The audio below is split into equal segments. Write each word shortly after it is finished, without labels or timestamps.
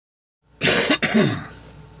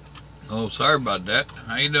Oh, sorry about that.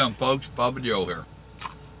 How you doing, folks? Papa Joe here.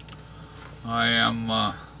 I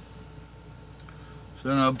am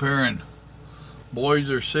sitting up here in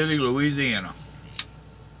Bossier City, Louisiana.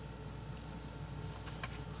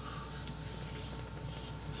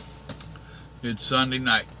 It's Sunday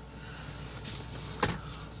night.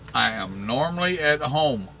 I am normally at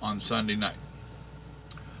home on Sunday night.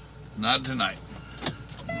 Not tonight.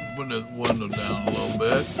 Put this window down a little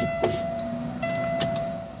bit.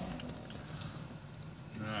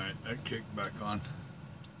 Alright, that kicked back on.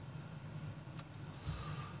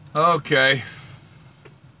 Okay.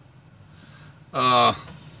 A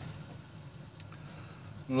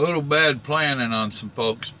little bad planning on some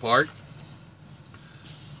folks' part.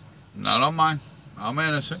 Not on mine. I'm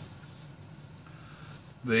innocent.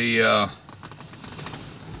 The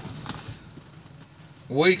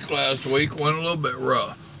last week went a little bit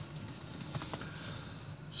rough.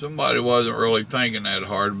 Somebody wasn't really thinking that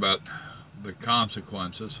hard about the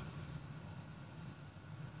consequences.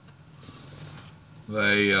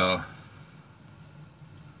 They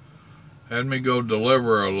had me go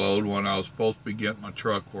deliver a load when I was supposed to be getting my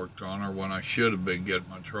truck worked on, or when I should have been getting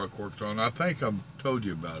my truck worked on. I think I've told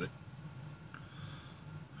you about it.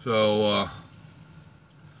 So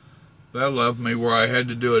that left me where I had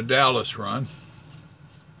to do a Dallas run,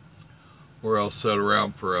 or else sit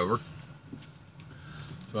around forever.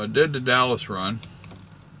 So I did the Dallas run.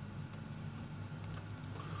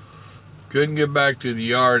 Couldn't get back to the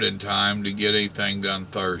yard in time to get anything done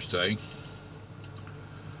Thursday.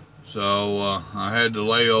 So I had to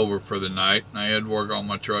lay over for the night, and I had to work on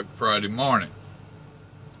my truck Friday morning.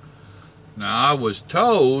 Now, I was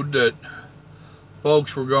told that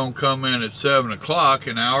folks were going to come in at 7 o'clock,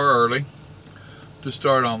 an hour early, to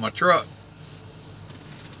start on my truck.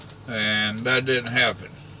 And that didn't happen.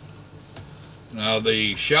 Now,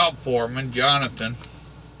 the shop foreman, Jonathan,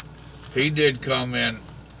 he did come in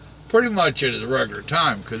pretty much at his regular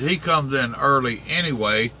time, because he comes in early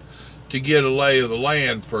anyway to get a lay of the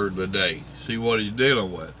land for the day, see what he's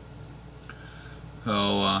dealing with.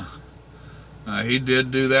 So he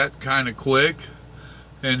did do that kind of quick,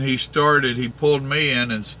 and he pulled me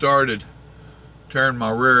in and started tearing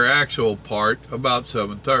my rear axle apart about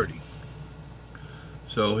 7:30.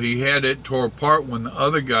 So he had it tore apart when the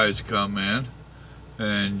other guys come in,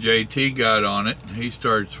 and JT got on it, and he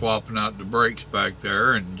started swapping out the brakes back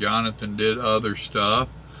there, and Jonathan did other stuff.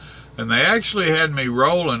 And they actually had me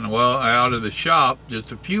rolling, well, out of the shop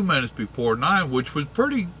just a few minutes before 9, which was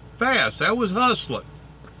pretty fast. That was hustling.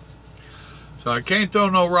 So I can't throw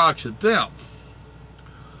no rocks at them.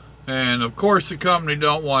 And of course the company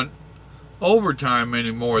don't want overtime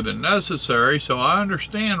any more than necessary, so I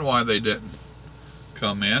understand why they didn't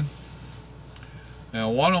come in.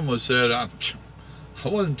 And one of them said, I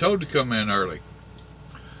wasn't told to come in early.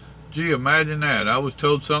 Gee, imagine that. I was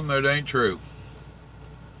told something that ain't true.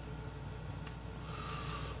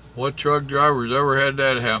 What truck drivers ever had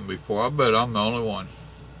that happen before? I bet I'm the only one.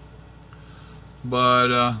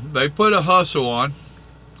 But they put a hustle on,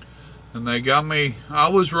 and they got me. I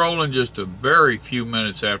was rolling just a very few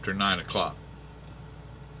minutes after 9 o'clock.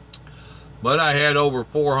 But I had over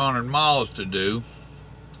 400 miles to do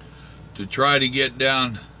to try to get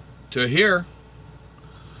down to here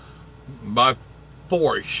by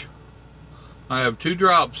 4-ish. I have 2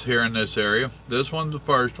 drops here in this area. This one's the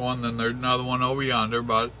first one, then there's another one over yonder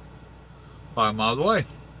about 5 miles away.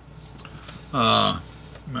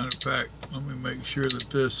 Matter of fact, let me make sure that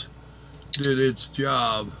this did its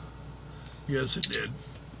job. Yes, it did.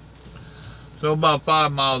 So about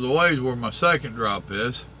 5 miles away is where my second drop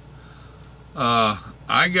is.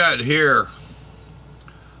 I got here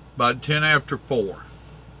about 10 after 4.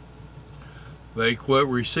 They quit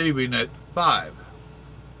receiving at 5.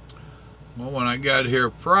 Well, when I got here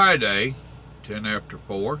Friday, 10 after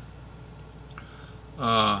 4,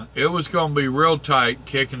 it was going to be real tight,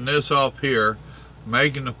 kicking this off here,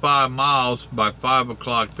 making the 5 miles by 5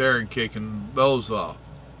 o'clock there and kicking those off.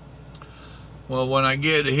 Well, when I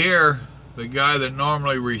get here, the guy that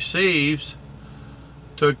normally receives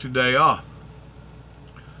took the day off.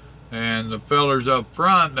 And the fellers up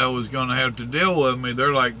front that was going to have to deal with me,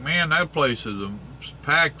 they're like, man, that place is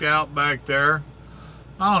packed out back there.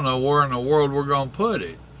 I don't know where in the world we're going to put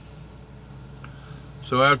it.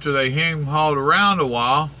 So after they hauled around a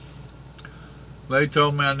while, they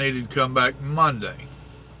told me I needed to come back Monday.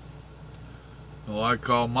 Well, I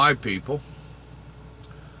called my people,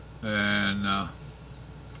 and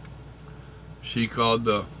she called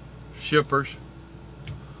the shippers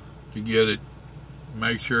to get it,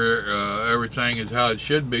 make sure everything is how it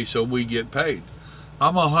should be so we get paid.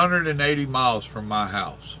 I'm 180 miles from my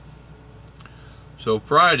house. So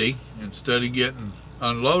Friday, instead of getting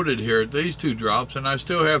unloaded here at these 2 drops, and I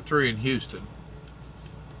still have 3 in Houston,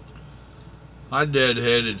 I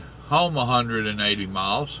deadheaded home 180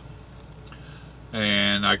 miles,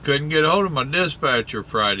 and I couldn't get a hold of my dispatcher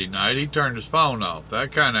Friday night. He turned his phone off.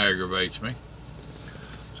 That kind of aggravates me.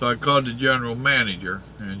 So I called the general manager,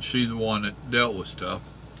 and she's the one that dealt with stuff,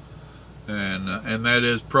 and that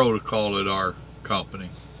is protocol at our company.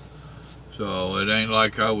 So it ain't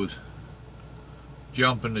like I was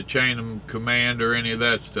jumping the chain of command or any of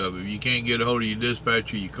that stuff. If you can't get a hold of your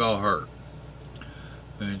dispatcher, you call her,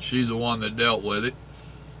 and she's the one that dealt with it.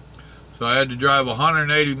 So I had to drive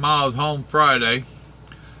 180 miles home Friday,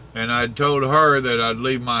 and I told her that I'd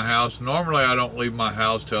leave my house. Normally I don't leave my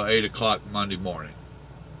house till 8 o'clock Monday morning.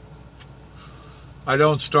 I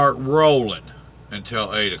don't start rolling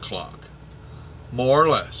until 8 o'clock, more or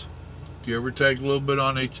less, give or take a little bit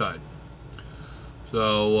on each side.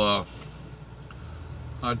 So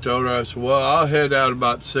I told her, I said, well, I'll head out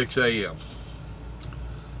about 6 a.m.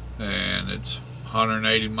 and it's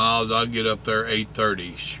 180 miles. I'll get up there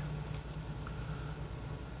 8:30ish.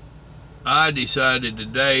 I decided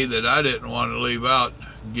today that I didn't want to leave out,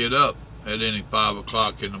 get up at any 5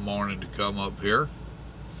 o'clock in the morning to come up here.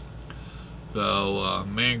 So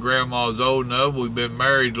me and Grandma's old enough, we've been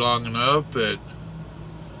married long enough that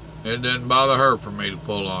it didn't bother her for me to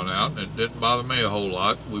pull on out, and it didn't bother me a whole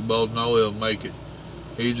lot. We both know it'll make it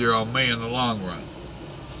easier on me in the long run.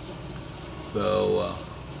 So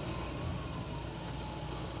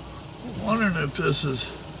I'm wondering if this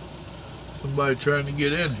is somebody trying to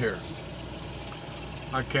get in here.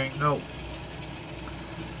 I can't know.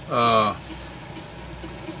 We're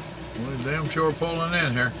damn sure pulling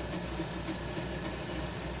in here.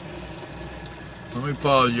 Let me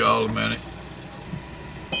pause y'all a minute.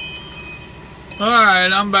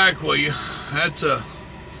 Alright, I'm back with you. That's a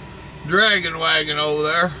dragon wagon over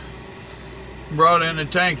there. Brought in a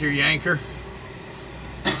tanker yanker.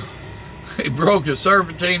 He broke a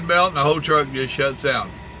serpentine belt and the whole truck just shuts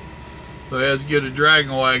down. So he has to get a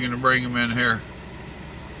dragon wagon to bring him in here.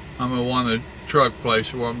 I'm at one of the truck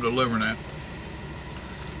places where I'm delivering at.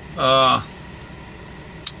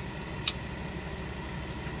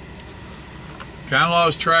 Kind of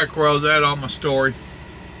lost track where I was at on my story.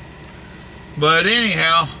 But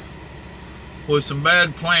anyhow, with some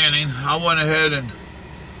bad planning, I went ahead and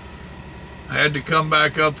had to come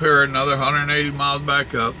back up here another 180 miles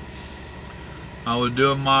back up. I was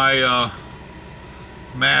doing my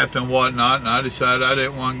math and whatnot, and I decided I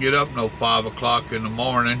didn't want to get up no 5 o'clock in the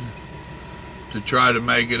morning to try to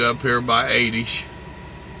make it up here by 8ish.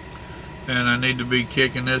 And I need to be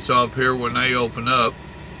kicking this off here when they open up,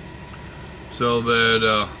 so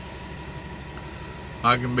that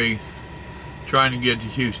I can be trying to get to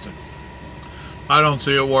Houston. I don't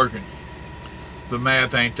see it working. The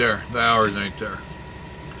math ain't there. The hours ain't there.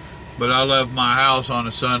 But I left my house on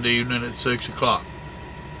a Sunday evening at 6 o'clock.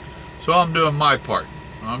 So I'm doing my part.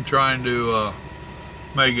 I'm trying to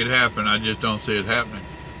make it happen. I just don't see it happening.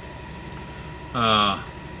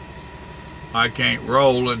 I can't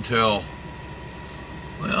roll until,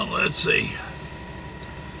 well, let's see.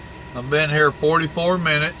 I've been here 44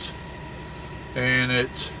 minutes, and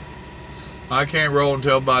I can't roll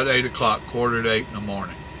until about 8 o'clock, quarter to 8 in the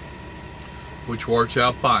morning, which works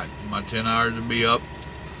out fine. My 10 hours will be up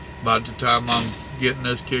about the time I'm getting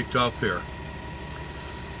this kicked off here.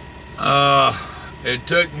 It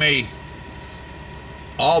took me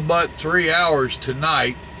all but 3 hours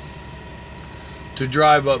tonight to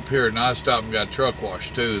drive up here, and I stopped and got a truck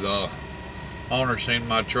wash too. The owner seen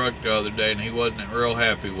my truck the other day, and he wasn't real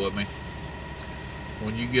happy with me.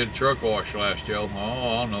 When you get a truck wash last, Joe? Oh,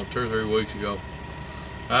 I don't know, 2 or 3 weeks ago.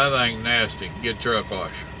 That thing nasty. Get a truck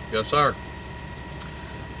wash. Yes, sir.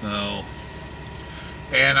 No.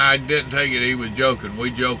 And I didn't take it he was joking.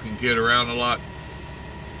 We joke and kid around a lot.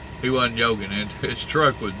 He wasn't joking. His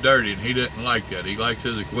truck was dirty, and he didn't like that. He likes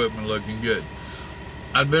his equipment looking good.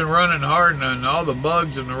 I'd been running hard, and all the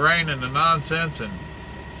bugs and the rain and the nonsense, and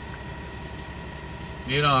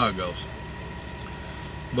you know how it goes.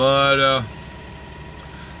 But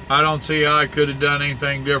I don't see how I could have done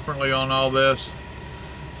anything differently on all this.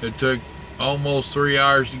 It took almost 3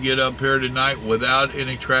 hours to get up here tonight without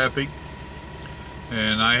any traffic,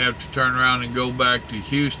 and I have to turn around and go back to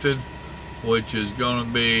Houston, which is going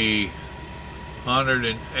to be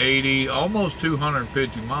 180, almost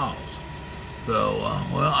 250 miles. So,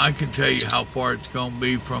 well, I can tell you how far it's going to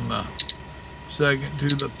be from the second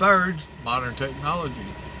to the third. Modern technology.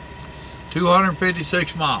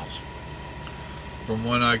 256 miles from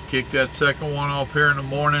when I kick that second one off here in the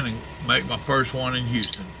morning and make my first one in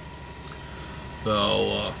Houston.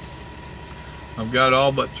 So, I've got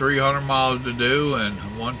all but 300 miles to do, and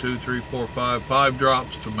 5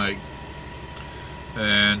 drops to make.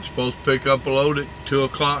 And supposed to pick up a load at 2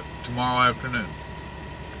 o'clock tomorrow afternoon.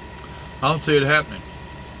 I don't see it happening.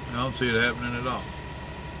 I don't see it happening at all.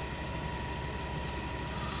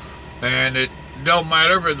 And it don't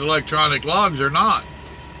matter if it's electronic logs or not.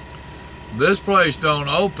 This place don't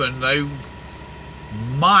open. They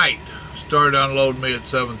might start unloading me at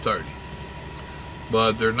 7:30.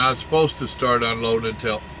 But they're not supposed to start unloading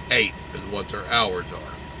until 8 is what their hours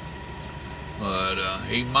are. But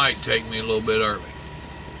he might take me a little bit early.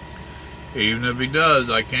 Even if he does,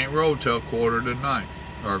 I can't roll till 8:45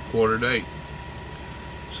 or 7:45.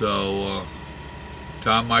 So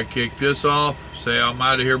time I kick this off, say I'm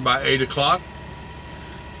out of here by 8 o'clock,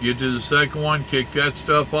 get to the second one, kick that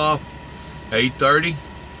stuff off, 8:30,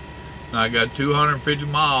 and I got 250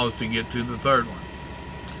 miles to get to the third one.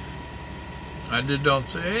 I don't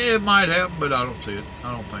see it. It might happen, but I don't see it.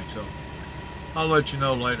 I don't think so. I'll let you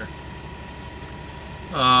know later.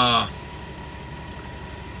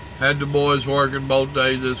 Had the boys working both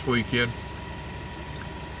days this weekend.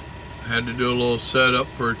 Had to do a little setup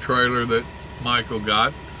for a trailer that Michael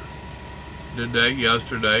got. Did that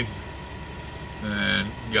yesterday. And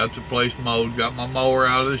got the place mowed. Got my mower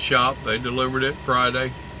out of the shop. They delivered it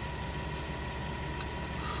Friday.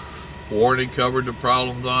 Warranty covered the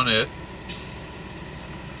problems on it.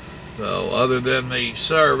 So other than the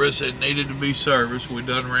service, it needed to be serviced. We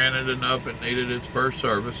done ran it enough. It needed its first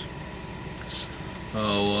service.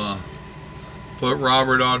 So put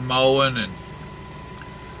Robert on mowing, and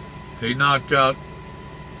he knocked out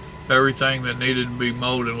everything that needed to be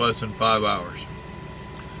mowed in less than 5 hours.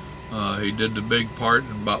 He did the big part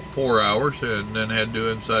in about 4 hours, and then had to do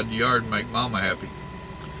inside the yard and make Mama happy.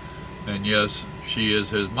 And yes, she is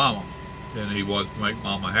his mama, and he wants to make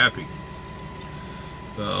Mama happy.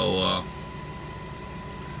 So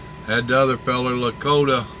had the other fella,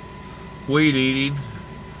 Lakota, weed eating.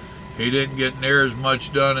 He didn't get near as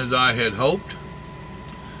much done as I had hoped,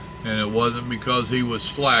 and it wasn't because he was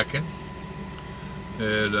slacking.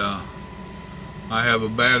 I have a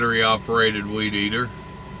battery operated weed eater,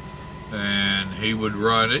 and he would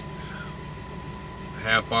run it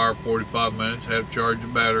half hour, 45 minutes, have charged the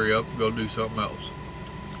battery up, and go do something else.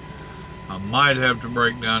 I might have to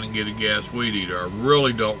break down and get a gas weed eater. I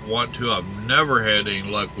really don't want to. I've never had any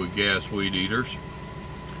luck with gas weed eaters,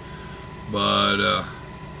 but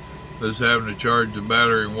this having to charge the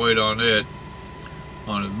battery and wait on it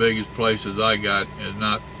on the biggest places I got is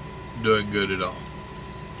not doing good at all.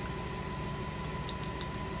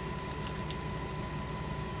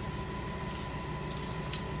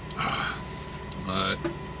 But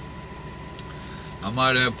I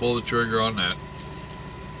might have to pull the trigger on that.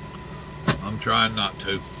 I'm trying not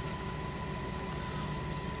to.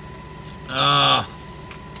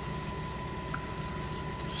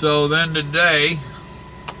 So then today,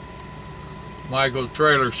 Michael's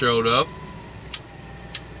trailer showed up.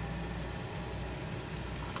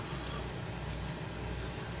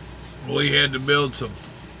 We had to build some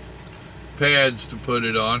pads to put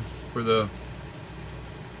it on for the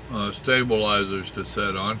stabilizers to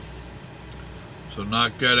set on. So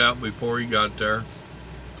knocked that out before he got there.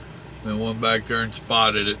 Then went back there and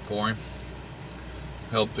spotted it for him.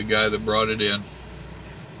 Helped the guy that brought it in.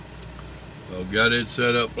 So got it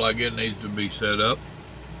set up like it needs to be set up.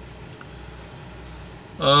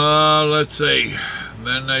 Let's see.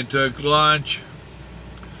 Then they took lunch.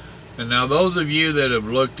 And now those of you that have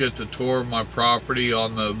looked at the tour of my property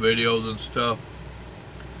on the videos and stuff,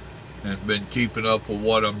 and been keeping up with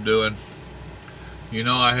what I'm doing, you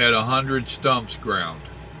know I had 100 stumps ground.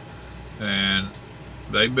 And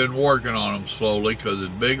they've been working on them slowly because there's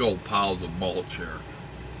big old piles of mulch here.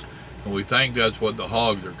 And we think that's what the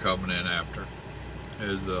hogs are coming in after,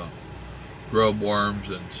 is grub worms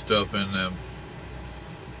and stuff in them,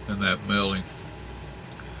 in that milling.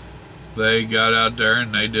 They got out there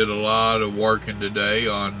and they did a lot of working today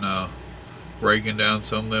on breaking down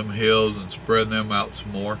some of them hills and spreading them out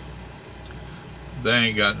some more. They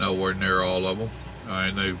ain't got nowhere near all of them. I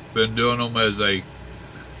mean, they've been doing them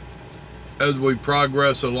as we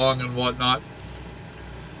progress along and whatnot.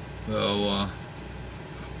 So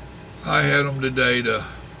I had them today to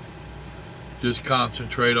just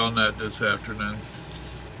concentrate on that this afternoon.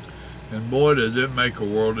 And boy, does it make a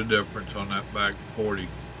world of difference on that back 40.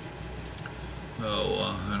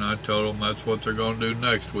 So, and I told them that's what they're going to do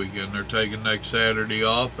next weekend. They're taking next Saturday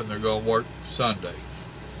off and they're going to work Sunday.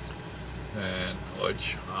 And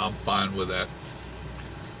which I'm fine with that.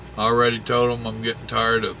 I already told them I'm getting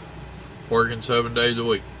tired of working 7 days a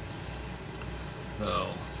week. So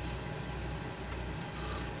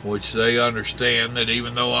which they understand that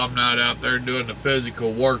even though I'm not out there doing the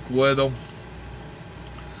physical work with them,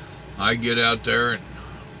 I get out there and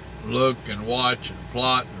look and watch and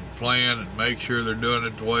plot and plan and make sure they're doing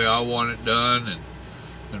it the way I want it done,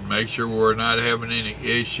 and make sure we're not having any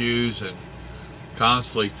issues, and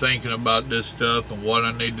constantly thinking about this stuff and what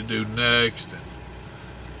I need to do next.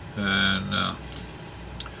 And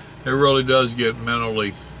it really does get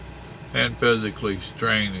mentally and physically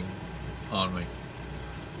straining on me.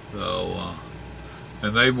 So,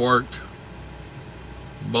 and they've worked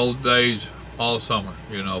both days all summer,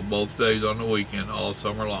 both days on the weekend all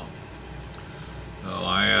summer long. So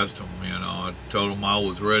I asked them, I told them I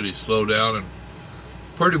was ready to slow down and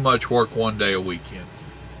pretty much work one day a weekend.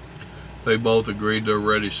 They both agreed they're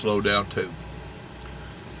ready to slow down too.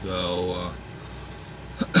 So,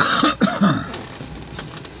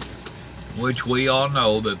 which we all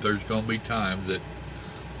know that there's going to be times that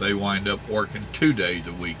they wind up working 2 days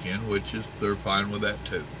a weekend, which is, they're fine with that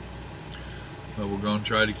too. But we're going to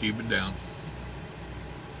try to keep it down.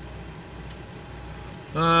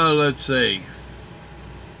 Let's see.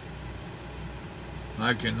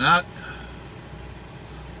 I cannot.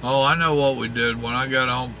 Oh, I know what we did when I got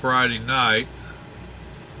home Friday night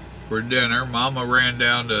for dinner. Mama ran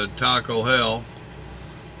down to Taco Hell,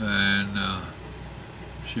 and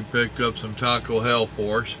she picked up some Taco Hell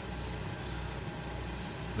for us.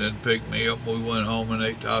 Then picked me up. We went home and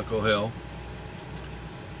ate Taco Hell.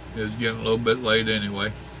 It was getting a little bit late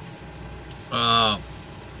anyway.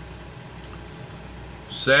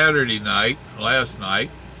 Saturday night, last night,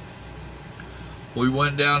 we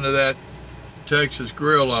went down to that Texas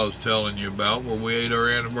Grill I was telling you about, where we ate our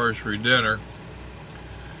anniversary dinner.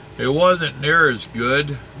 It wasn't near as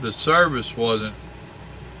good. The service wasn't.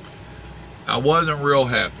 I wasn't real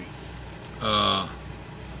happy.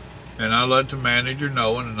 And I let the manager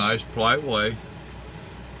know in a nice, polite way.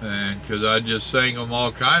 And because I just sang him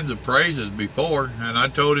all kinds of praises before. And I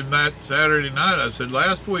told him that Saturday night. I said,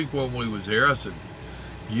 last week when we was here, I said,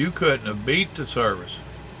 you couldn't have beat the service.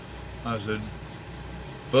 I said,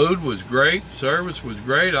 food was great, service was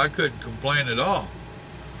great, I couldn't complain at all.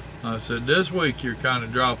 I said, this week you're kind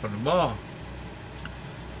of dropping the ball.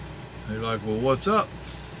 They're like, well, what's up?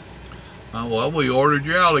 Well, we ordered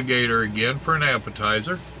your alligator again for an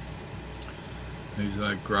appetizer. He's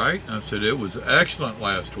like, right. I said, it was excellent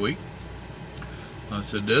last week. I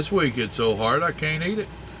said, this week it's so hard I can't eat it.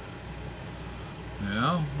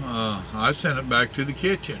 I sent it back to the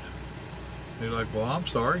kitchen. He's like, well, I'm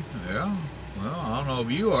sorry. Yeah, well, I don't know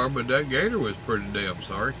if you are, but that gator was pretty damn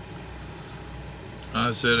sorry.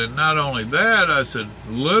 I said, and not only that, I said,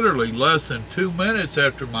 literally less than 2 minutes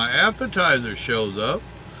after my appetizer shows up,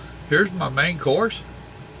 here's my main course.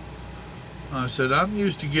 I said, I'm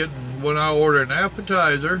used to getting, when I order an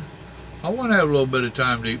appetizer, I want to have a little bit of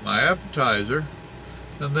time to eat my appetizer,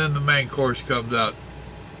 and then the main course comes out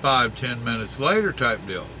 5-10 minutes later type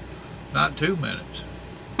deal, not 2 minutes.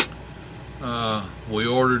 We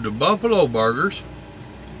ordered the buffalo burgers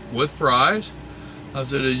with fries. I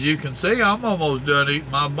said, as you can see, I'm almost done eating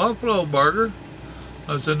my buffalo burger.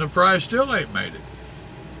 I said, the fries still ain't made it.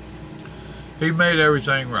 He made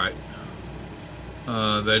everything right.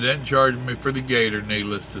 They didn't charge me for the gator,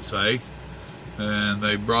 needless to say, and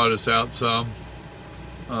they brought us out some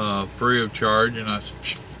free of charge, and I said,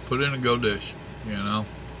 put in a go dish,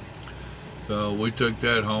 So we took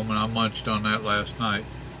that home, and I munched on that last night.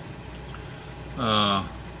 And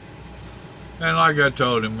like I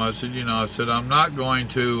told him, I said, I'm not going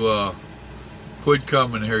to quit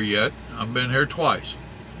coming here yet. I've been here twice.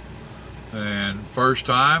 And first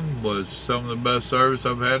time was some of the best service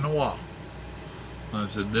I've had in a while. I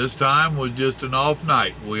said, this time was just an off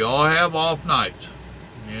night. We all have off nights,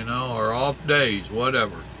 or off days,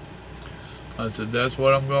 whatever. I said, that's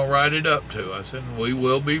what I'm going to write it up to. I said, we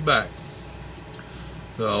will be back.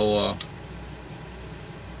 So,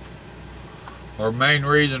 our main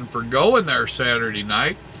reason for going there Saturday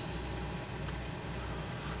night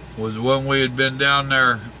was when we had been down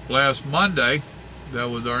there last Monday. That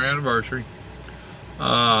was our anniversary.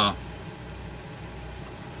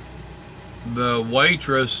 The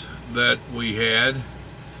waitress that we had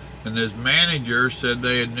and his manager said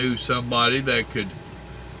they had knew somebody that could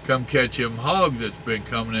come catch them hogs that's been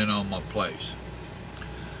coming in on my place.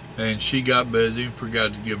 And she got busy and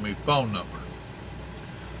forgot to give me a phone number.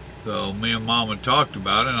 So me and Mama talked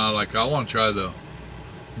about it, and I want to try the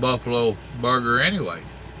buffalo burger anyway.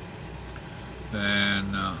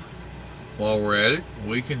 And while we're at it,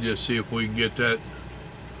 we can just see if we can get that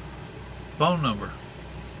phone number,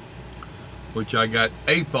 which I got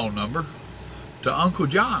a phone number to Uncle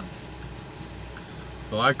John.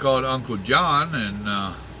 So I called Uncle John,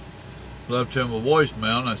 and Left him a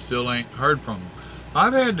voicemail, and I still ain't heard from him.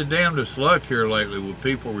 I've had the damnedest luck here lately with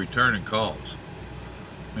people returning calls.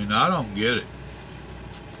 I mean, I don't get it.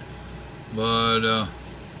 But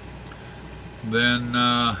then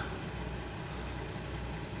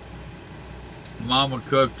Mama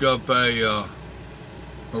cooked up a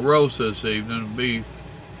roast this evening, beef,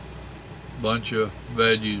 bunch of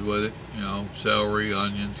veggies with it, you know, celery,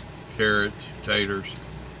 onions, carrots, taters.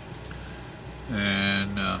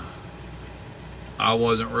 And I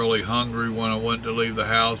wasn't really hungry when I went to leave the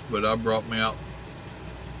house, but I brought me out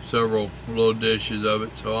several little dishes of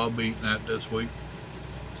it, so I'll be eating that this week.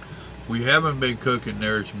 We haven't been cooking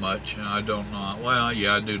there as much, and I don't know. Well,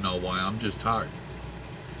 yeah, I do know why. I'm just tired.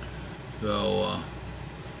 So,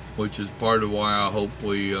 which is part of why I hope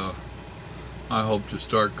to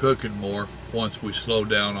start cooking more once we slow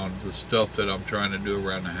down on the stuff that I'm trying to do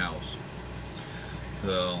around the house.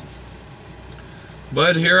 So,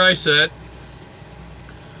 but here I sit.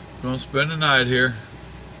 Gonna spend the night here,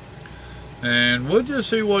 and we'll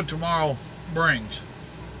just see what tomorrow brings.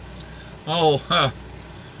 Oh,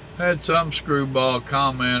 had some screwball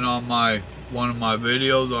comment on one of my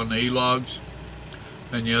videos on the e-logs,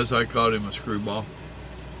 and yes, I called him a screwball.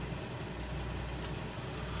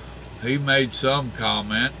 He made some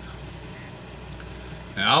comment,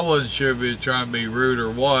 and I wasn't sure if he was trying to be rude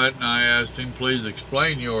or what, and I asked him, please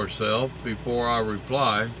explain yourself before I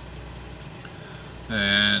reply.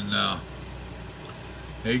 And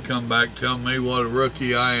he come back telling me what a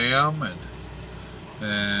rookie I am,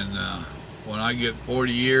 and when I get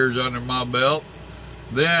 40 years under my belt,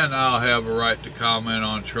 then I'll have a right to comment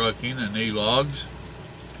on trucking and e-logs.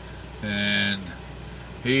 And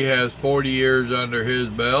he has 40 years under his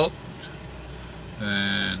belt,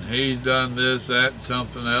 and he's done this, that, and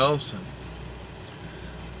something else,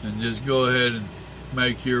 and just go ahead and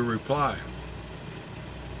make your reply.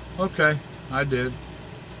 Okay, I did.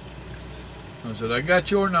 I said, I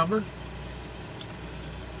got your number.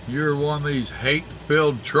 You're one of these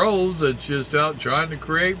hate-filled trolls that's just out trying to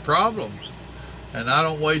create problems, and I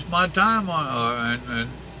don't waste my time on and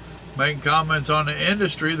making comments on the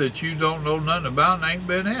industry that you don't know nothing about and ain't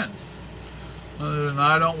been in. And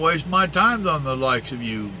I don't waste my time on the likes of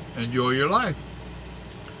you. Enjoy your life.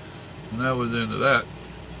 And that was the end of that.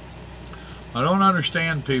 I don't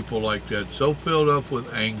understand people like that, so filled up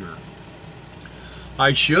with anger.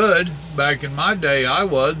 I should. Back in my day, I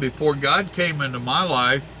was. Before God came into my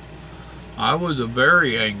life, I was a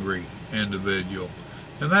very angry individual.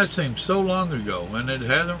 And that seems so long ago, and it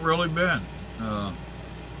hasn't really been.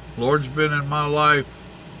 Lord's been in my life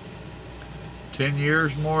 10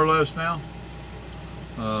 years, more or less now.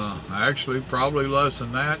 Actually, probably less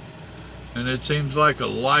than that. And it seems like a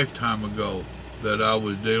lifetime ago that I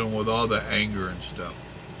was dealing with all the anger and stuff.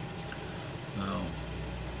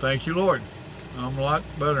 Thank you, Lord. I'm a lot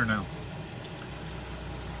better now.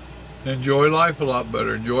 Enjoy life a lot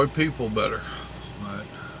better. Enjoy people better. But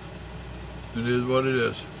it is what it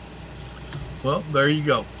is. Well, there you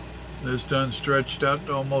go. This done stretched out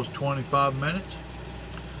to almost 25 minutes.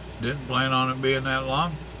 Didn't plan on it being that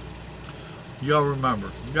long. Y'all remember,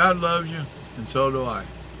 God loves you, and so do I.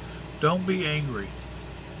 Don't be angry.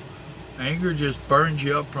 Anger just burns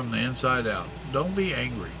you up from the inside out. Don't be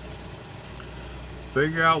angry.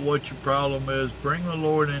 Figure out what your problem is. Bring the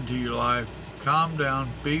Lord into your life. Calm down.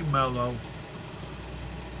 Be mellow.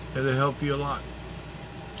 It'll help you a lot.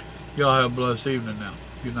 Y'all have a blessed evening now.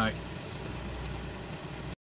 Good night.